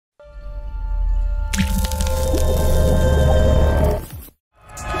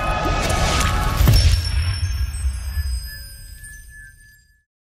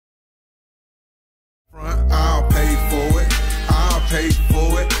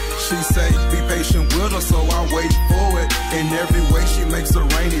She say be patient with her, so I wait for it. In every way she makes a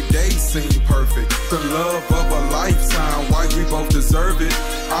rainy day seem perfect. The love of a lifetime, why we both deserve it.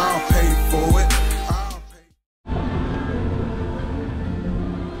 I'll pay for it.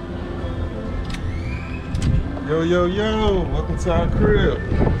 Yo, yo, yo, welcome to our crib.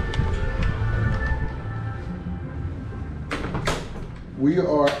 We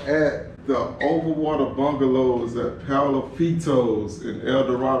are at the Overwater Bungalows at Palifitos in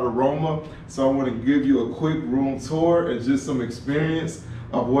Dorado Maroma. So I want to give you a quick room tour and just some experience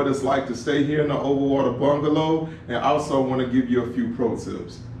of what it's like to stay here in the Overwater Bungalow, and also want to give you a few pro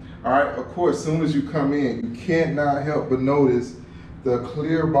tips. All right, of course, as soon as you come in, you can't not help but notice the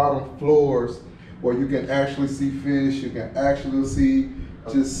clear bottom floors where you can actually see fish, you can actually see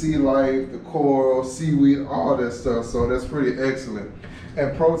just sea life, the coral, seaweed, all that stuff. So that's pretty excellent.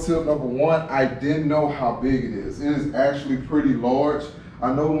 And pro tip number one, I didn't know how big it is. It is actually pretty large.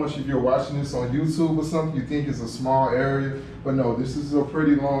 I know once if you're watching this on YouTube or something, you think it's a small area, but no, this is a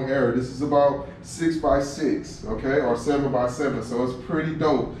pretty long area. This is about 6 by 6, okay, or 7 by 7. So it's pretty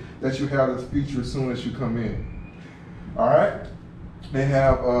dope that you have this feature as soon as you come in. All right. They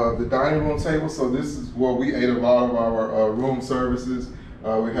have the dining room table, so this is where we ate a lot of our room services.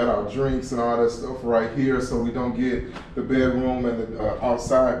 We had our drinks and all that stuff right here, so we don't get the bedroom and the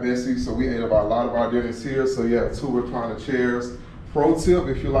outside messy. So we ate about a lot of our dinners here. So you have 2 recliner chairs. Pro tip,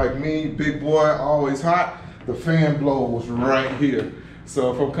 if you're like me, big boy, always hot, the fan blows right here.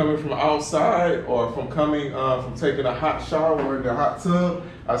 So if I'm coming from outside or if I'm coming from taking a hot shower in the hot tub,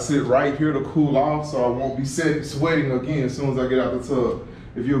 I sit right here to cool off so I won't be sweating again as soon as I get out the tub.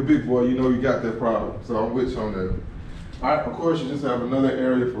 If you're a big boy, you know you got that problem. So I'm with you on that. All right, of course, you just have another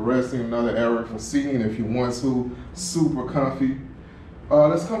area for resting, another area for seating if you want to. Super comfy.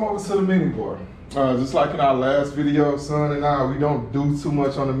 Let's come over to the mini bar. Just like in our last video, son and I, we don't do too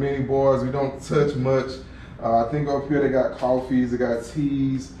much on the mini bars. We don't touch much. I think up here they got coffees, they got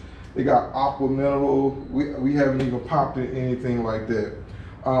teas, they got aqua mineral. We haven't even popped in anything like that.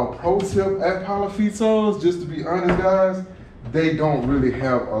 Pro tip at Palifitos, just to be honest, guys, they don't really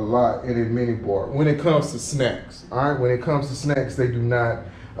have a lot in a mini bar when it comes to snacks. All right, when it comes to snacks, they do not.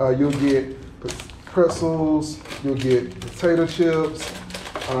 You'll get pretzels, you'll get potato chips,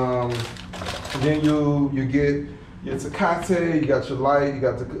 then you get your Tecate, you got your light, you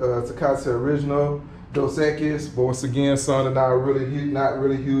got the Tecate Original, Dos Equis. But once again, son and I are not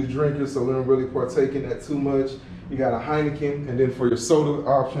really huge drinkers, so we don't really partake in that too much. You got a Heineken, and then for your soda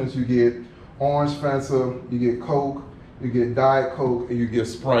options, you get Orange Fanta, you get Coke, you get Diet Coke, and you get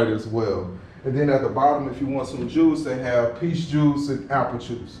Sprite as well. And then at the bottom, if you want some juice, they have peach juice and apple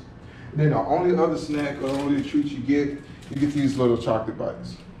juice. And then the only other snack or only treat you get these little chocolate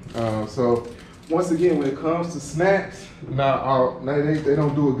bites. So once again, when it comes to snacks, they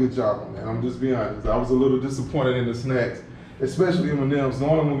don't do a good job on that. I'm just being honest. I was a little disappointed in the snacks, especially M&Ms.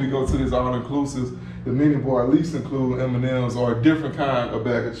 Normally when we go to these all-inclusives, the mini bar at least include M&Ms or a different kind of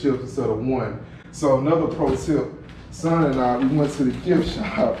bag of chips instead of one. So another pro tip, son and I, we went to the gift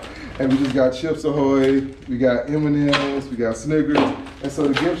shop and we just got Chips Ahoy, we got M&Ms, we got Snickers. And so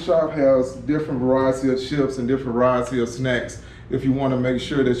the gift shop has different variety of chips and different variety of snacks if you want to make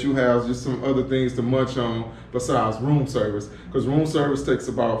sure that you have just some other things to munch on besides room service. Because room service takes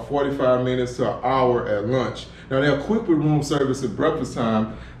about 45 minutes to an hour at lunch. Now they're quick with room service at breakfast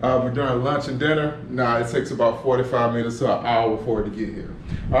time, but during lunch and dinner, it takes about 45 minutes to an hour for it to get here.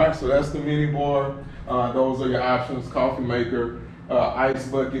 All right, so that's the mini bar. Those are your options: coffee maker, ice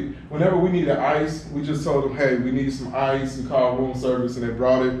bucket. Whenever we needed ice, we just told them, hey, we need some ice, and called room service, and they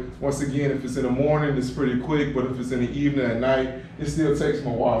brought it. Once again, if it's in the morning, it's pretty quick, but if it's in the evening at night, it still takes them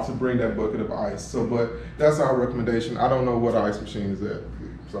a while to bring that bucket of ice. So, but that's our recommendation. I don't know what ice machine is at.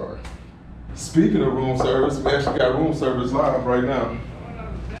 Sorry. Speaking of room service, we actually got room service live right now.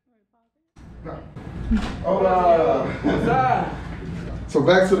 Hola. What's up? So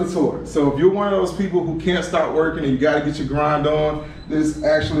back to the tour. So if you're one of those people who can't stop working and you gotta get your grind on, this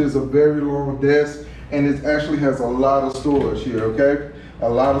actually is a very long desk, and it actually has a lot of storage here, okay? A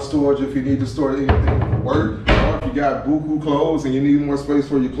lot of storage if you need to store anything for work, or if you got buku clothes and you need more space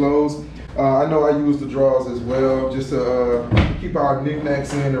for your clothes. I know I use the drawers as well, just to keep our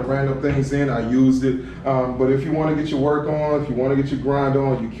knickknacks in and random things in. I used it, but if you want to get your work on, if you want to get your grind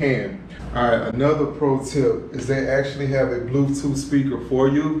on, you can. All right, another pro tip is they actually have a Bluetooth speaker for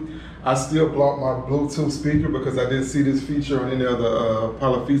you. I still blocked my Bluetooth speaker because I didn't see this feature on any of the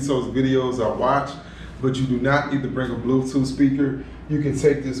Palifitos videos I watched. but you do not need to bring a Bluetooth speaker. You can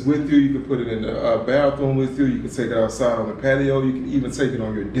take this with you. You can put it in the bathroom with you. You can take it outside on the patio. You can even take it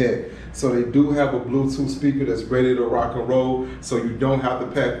on your deck. So they do have a Bluetooth speaker that's ready to rock and roll. So you don't have to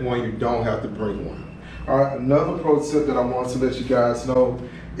pack one. You don't have to bring one. All right, another pro tip that I want to let you guys know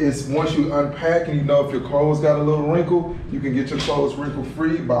is once you unpack and you know if your clothes got a little wrinkle, you can get your clothes wrinkle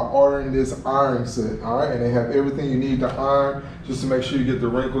free by ordering this iron set. All right, and they have everything you need to iron just to make sure you get the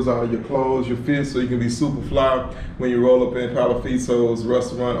wrinkles out of your clothes, your fit, so you can be super fly when you roll up in Palifitos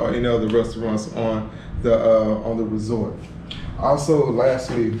restaurant or any other restaurants on the resort. Also,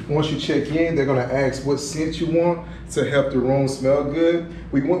 lastly, once you check in, they're gonna ask what scent you want to help the room smell good.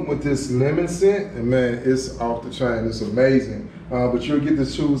 We went with this lemon scent, and man, it's off the chain. It's amazing. But you'll get to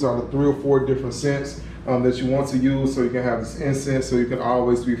choose out of 3 or 4 different scents that you want to use, so you can have this incense, so you can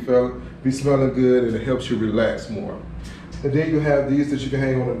always be smelling good, and it helps you relax more. And then you have these that you can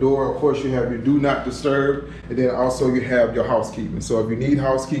hang on the door. Of course, you have your do not disturb, and then also you have your housekeeping. So if you need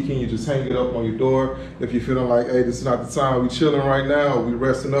housekeeping, you just hang it up on your door. If you're feeling like, hey, this is not the time, we chilling right now, we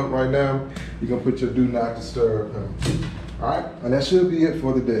resting up right now, you can put your do not disturb. All right, and that should be it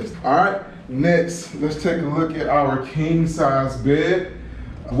for the desk. All right, next, let's take a look at our king size bed.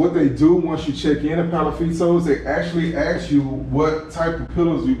 What they do once you check in at Palifitos, they actually ask you what type of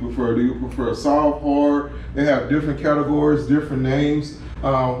pillows you prefer. Do you prefer soft, hard? They have different categories, different names.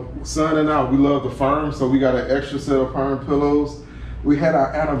 Son and I, we love the firm, so we got an extra set of firm pillows. We had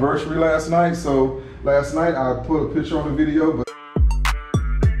our anniversary last night, so last night I put a picture on the video, but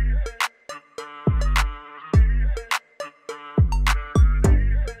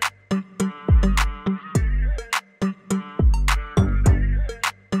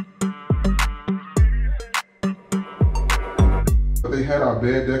they had our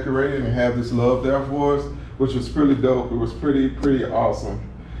bed decorated and have this love there for us, which was pretty dope. It was pretty awesome.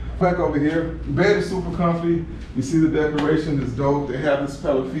 Back over here, the bed is super comfy. You see the decoration is dope. They have this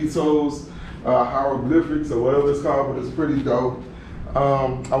Palifitos hieroglyphics or whatever it's called, but it's pretty dope.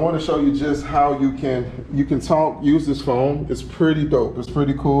 I want to show you just how you can use this phone. It's pretty dope. It's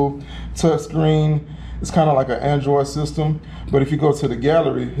pretty cool. Touch screen. It's kind of like an Android system, but if you go to the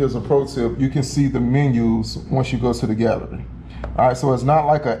gallery, here's a pro tip. You can see the menus once you go to the gallery. All right, so it's not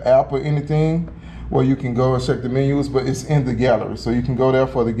like an app or anything where you can go and check the menus, but it's in the gallery. So you can go there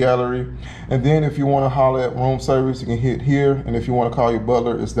for the gallery. And then if you want to holler at room service, you can hit here. And if you want to call your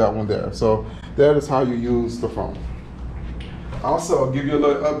butler, it's that one there. So that is how you use the phone. Also, I'll give you a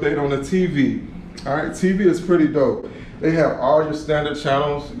little update on the TV. All right, TV is pretty dope. They have all your standard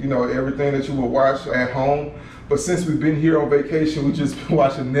channels, you know, everything that you would watch at home. But since we've been here on vacation, we've just been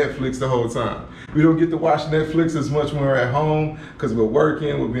watching Netflix the whole time. We don't get to watch Netflix as much when we're at home because we're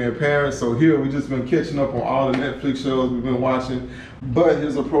working, we're being parents. So here we've just been catching up on all the Netflix shows we've been watching. But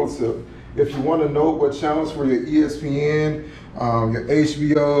here's a pro tip. If you want to know what channels for your ESPN, your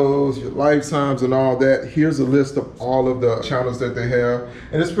HBOs, your Lifetimes and all that, here's a list of all of the channels that they have.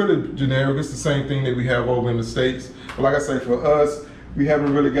 And it's pretty generic. It's the same thing that we have over in the States. But like I say, for us, we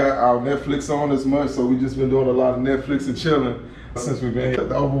haven't really got our Netflix on as much, so we've just been doing a lot of Netflix and chilling since we've been here at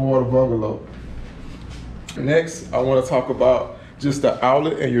the Overwater Bungalow. Next, I want to talk about just the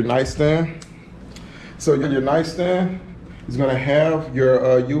outlet and your nightstand. So your nightstand is going to have your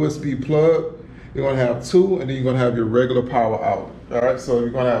USB plug. You're going to have 2, and then you're going to have your regular power outlet. All right, so you're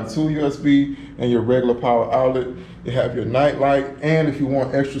going to have 2 USB and your regular power outlet. You have your night light, and if you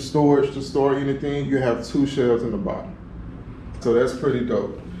want extra storage to store anything, you have 2 shelves in the bottom. So that's pretty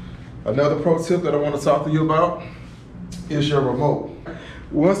dope. Another pro tip that I want to talk to you about is your remote.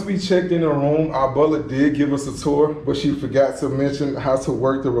 Once we checked in the room, our butler did give us a tour, but she forgot to mention how to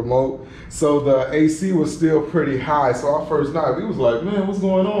work the remote. So the AC was still pretty high. So our first night, we was like, man, what's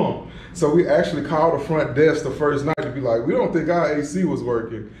going on? So we actually called the front desk the first night to be like, we don't think our AC was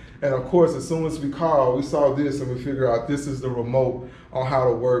working. And of course, as soon as we called, we saw this and we figured out this is the remote on how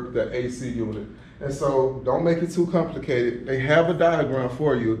to work the AC unit. And so don't make it too complicated. They have a diagram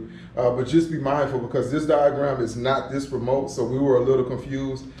for you, but just be mindful because this diagram is not this remote, so we were a little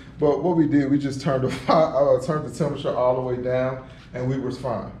confused. But what we did, we just turned the temperature all the way down and we was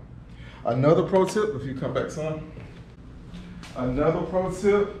fine. Another pro tip, if you come back, son. Another pro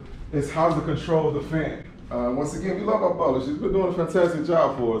tip is how to control the fan. Once again, we love our butler. She's been doing a fantastic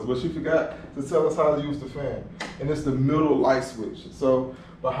job for us, but she forgot to tell us how to use the fan. And it's the middle light switch. So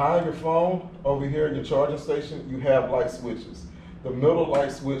behind your phone, over here in your charging station, you have light switches. The middle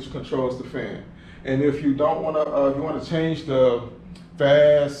light switch controls the fan. And if you don't want to, if you want to change the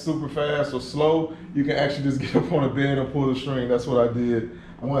fast, super fast, or slow, you can actually just get up on the bed and pull the string. That's what I did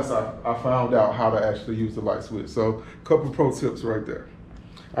once I found out how to actually use the light switch. So a couple pro tips right there.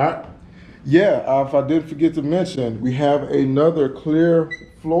 All right. Yeah, if I did forget to mention, we have another clear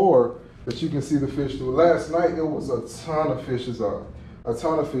floor that you can see the fish through. Last night it was a ton of fishes out. A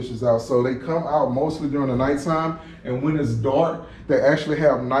ton of fishes out. So they come out mostly during the nighttime, and when it's dark, they actually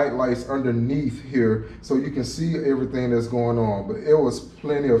have night lights underneath here so you can see everything that's going on. But it was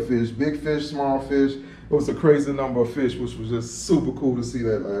plenty of fish, big fish, small fish. It was a crazy number of fish, which was just super cool to see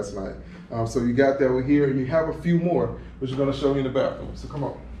that last night. So you got that over here, and you have a few more, which are gonna show you in the bathroom. So come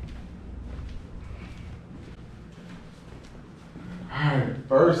on. All right,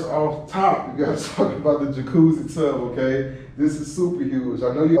 first off top, we gotta talk about the jacuzzi tub, okay? This is super huge.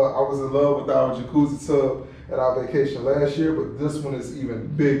 I know I was in love with our jacuzzi tub at our vacation last year, but this one is even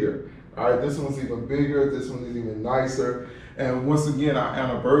bigger. All right, this one's even bigger, this one is even nicer. And once again, our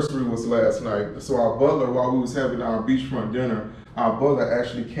anniversary was last night. So our butler, while we was having our beachfront dinner, our butler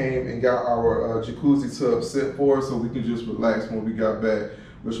actually came and got our jacuzzi tub set for us so we could just relax when we got back,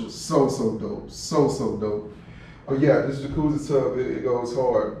 which was so dope, so dope. But yeah, this jacuzzi tub, it goes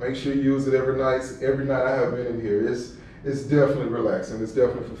hard. Make sure you use it every night. Every night I have been in here. It's definitely relaxing. It's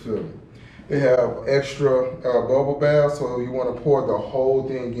definitely fulfilling. They have extra bubble baths, so you want to pour the whole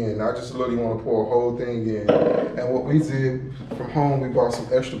thing in, not just a little. You want to pour a whole thing in. And what we did from home, we bought some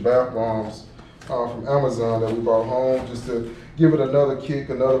extra bath bombs from Amazon that we brought home just to give it another kick,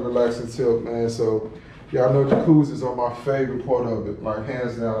 another relaxing tip, man. So y'all know jacuzzis are my favorite part of it, like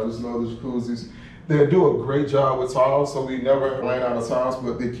hands down. I just love the jacuzzis. They do a great job with towels, so we never ran out of towels,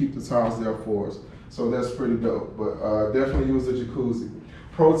 but they keep the towels there for us. So that's pretty dope, but definitely use the jacuzzi.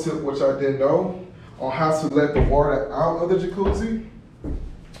 Pro tip, which I didn't know, on how to let the water out of the jacuzzi.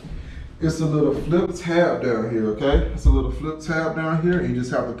 It's a little flip tab down here, okay? It's a little flip tab down here, and you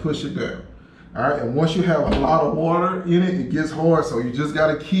just have to push it down. All right, and once you have a lot of water in it, it gets hard, so you just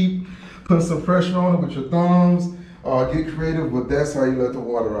gotta keep putting some pressure on it with your thumbs. Get creative, but that's how you let the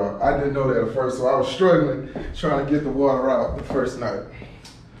water out. I didn't know that at first, so I was struggling trying to get the water out the first night.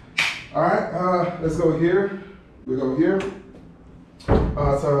 All right, let's go here. We go here to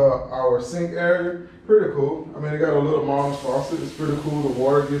our sink area. Pretty cool. I mean, it got a little Mars faucet. It's pretty cool. The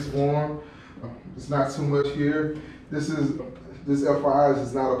water gets warm. It's not too much here. This FYI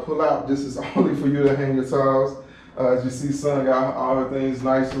is not a pull-out. This is only for you to hang your towels. As you see, son got all the things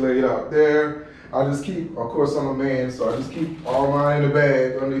nice laid out there. I just keep, of course I'm a man, so I just keep all mine in the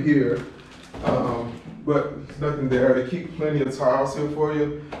bag under here. But there's nothing there. They keep plenty of towels here for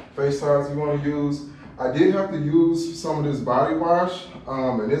you, face towels you want to use. I did have to use some of this body wash,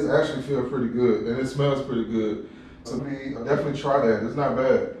 and this actually feels pretty good, and it smells pretty good. So definitely try that. It's not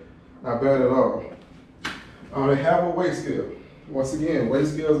bad. Not bad at all. They have a weight scale. Once again, weight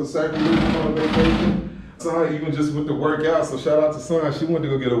scales are sacrilege on a vacation. Son, even just with the workout, so shout out to Son. She wanted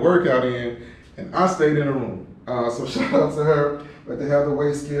to go get a workout in, and I stayed in the room. So shout out to her. But they have the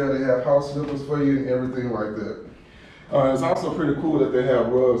weight scale, they have house slippers for you and everything like that. It's also pretty cool that they have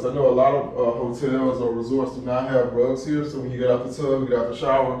rugs. I know a lot of hotels or resorts do not have rugs here, so when you get out the tub, you get out the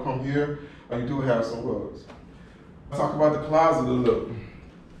shower, come here, you do have some rugs. Talk about the closet a little.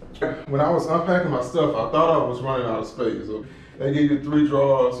 When I was unpacking my stuff, I thought I was running out of space. So they give you 3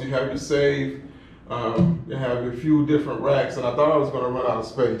 drawers, you have your safe, you have a few different racks, and I thought I was going to run out of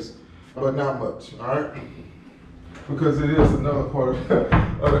space, but not much, all right? Because it is another part of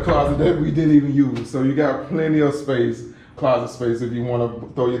the closet that we didn't even use. So you got plenty of space, closet space, if you want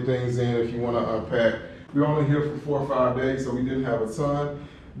to throw your things in, if you want to unpack. We were only here for 4 or 5 days, so we didn't have a ton.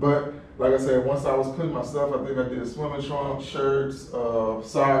 But like I said, once I was putting my stuff, I think I did swimming trunks, shirts,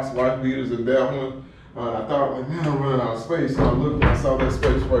 socks, wife beaters, and that one. I thought, like, man, I'm running out of space. So I looked and I saw that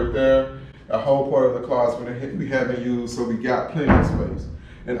space right there. A whole part of the closet we haven't used, so we got plenty of space.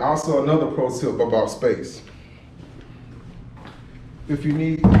 And also another pro tip about space. If you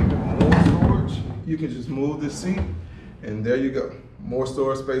need even more storage, you can just move this seat, and there you go. More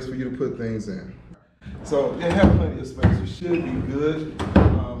storage space for you to put things in. So they have plenty of space. You should be good.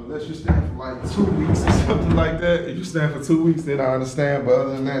 Unless you're staying for like 2 weeks or something like that. If you're staying for 2 weeks, then I understand. But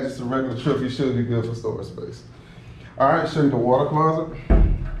other than that, just a regular trip, you should be good for storage space. All right, show you the water closet.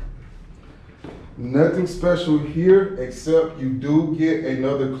 Nothing special here, except you do get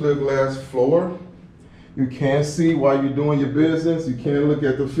another clear glass floor. You can see while you're doing your business. You can look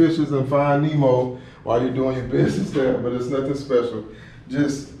at the fishes and find Nemo while you're doing your business there, but it's nothing special.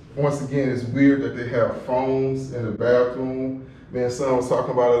 Just, once again, it's weird that they have phones in the bathroom. Me and Son was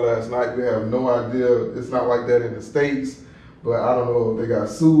talking about it last night. We have no idea. It's not like that in the States, but I don't know if they got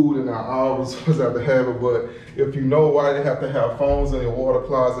sued and now all of us supposed to have to have it, but if you know why they have to have phones in your water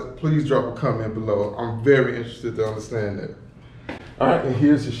closet, please drop a comment below. I'm very interested to understand that. All right, and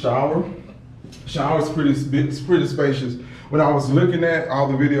here's your shower. Shower is pretty spacious. when I was looking at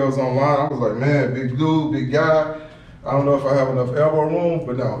all the videos online, I was like, man, big dude, big guy. I don't know if I have enough elbow room,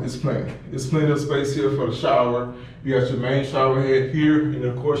 but no, it's plenty. It's plenty of space here for the shower. You got your main shower head here, and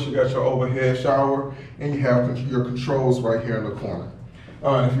of course you got your overhead shower, and you have your controls right here in the corner.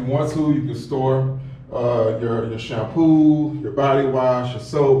 If you want to, you can store your shampoo, your body wash, your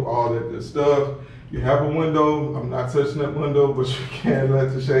soap, all that good stuff. You have a window. I'm not touching that window, but you can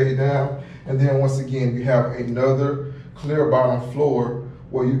let the shade down. And then once again, we have another clear bottom floor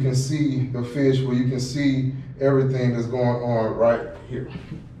where you can see the fish, where you can see everything that's going on right here.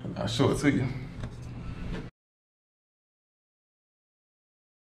 I'll show it to you.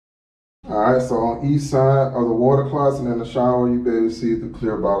 All right, so on each side of the water closet and the shower, you be able to see the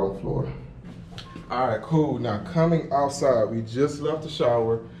clear bottom floor. All right, cool. Now coming outside, we just left the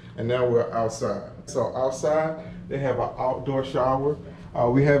shower and now we're outside. So outside, they have an outdoor shower.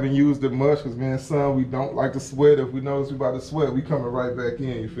 We haven't used it much because me and son, we don't like to sweat. If we notice we about to sweat, we coming right back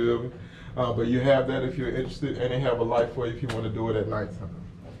in, you feel me? But you have that if you're interested, and they have a light for you if you want to do it at nighttime.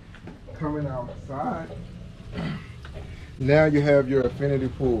 Coming outside, now you have your infinity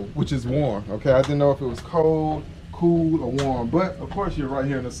pool, which is warm, okay? I didn't know if it was cold, cool, or warm, but of course you're right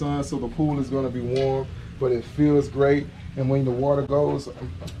here in the sun, so the pool is going to be warm, but it feels great. And when the water goes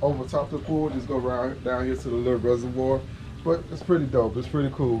over top of the pool, just go right down here to the little reservoir. But it's pretty dope, it's pretty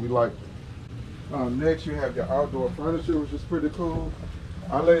cool, we like it. Next you have your outdoor furniture, which is pretty cool.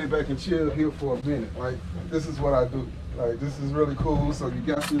 I laid back and chilled here for a minute. Like, this is what I do. Like, this is really cool. So you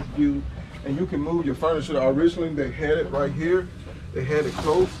got this view, and you can move your furniture. Originally, they had it right here. They had it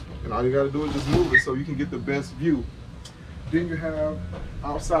close, and all you got to do is just move it so you can get the best view. Then you have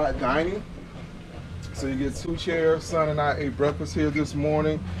outside dining. So you get 2 chairs. Son and I ate breakfast here this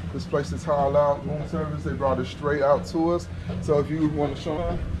morning. This place is all out. Room service, they brought it straight out to us. So if you want to show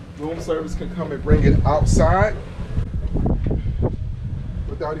them, room service can come and bring it outside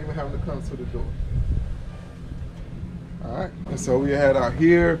without even having to come to the door. All right, and so we had out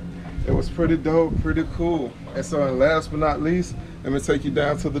here. It was pretty dope, pretty cool. And so, and last but not least, let me take you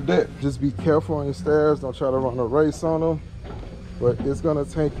down to the deck. Just be careful on your stairs. Don't try to run a race on them. But it's gonna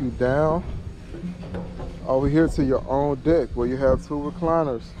take you down over here to your own deck where you have 2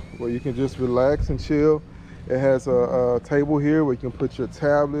 recliners where you can just relax and chill. It has a table here where you can put your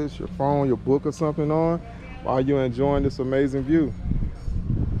tablets, your phone, your book or something on while you're enjoying this amazing view.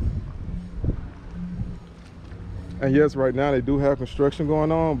 And yes, right now they do have construction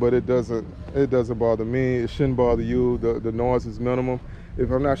going on, but it doesn't bother me. It shouldn't bother you. The noise is minimum.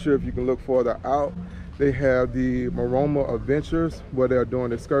 If I'm not sure if you can look further out, they have the Maroma Adventures where they're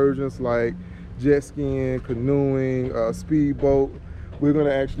doing excursions like jet skiing, canoeing, speedboat. We're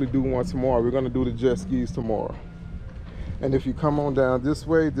gonna actually do one tomorrow. We're gonna do the jet skis tomorrow. And if you come on down this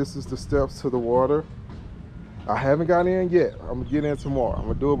way, this is the steps to the water. I haven't got in yet. I'm gonna get in tomorrow. I'm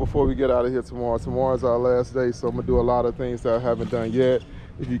gonna do it before we get out of here tomorrow. Tomorrow's our last day, so I'm gonna do a lot of things that I haven't done yet.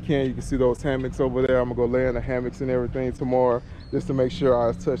 If you can see those hammocks over there. I'm gonna go lay in the hammocks and everything tomorrow, just to make sure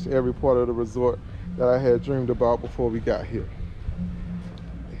I touched every part of the resort that I had dreamed about before we got here.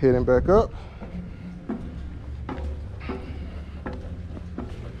 Heading back up.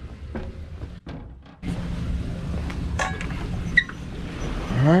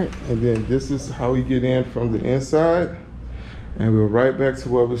 All right, and then this is how we get in from the inside, and we're right back to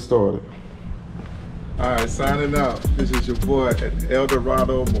where we started. All right, signing out. This is your boy at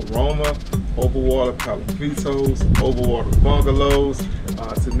Dorado Maroma, Overwater Palifitos Overwater Bungalows.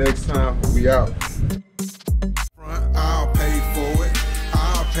 Till next time, we out. I'll pay for it.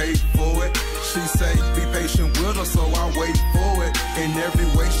 I'll pay for it. She say be patient with her, so I wait for it. In every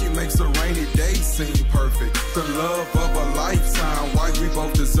way, she makes a rainy day seem perfect. The love of a lifetime, why we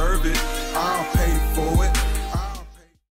both deserve it.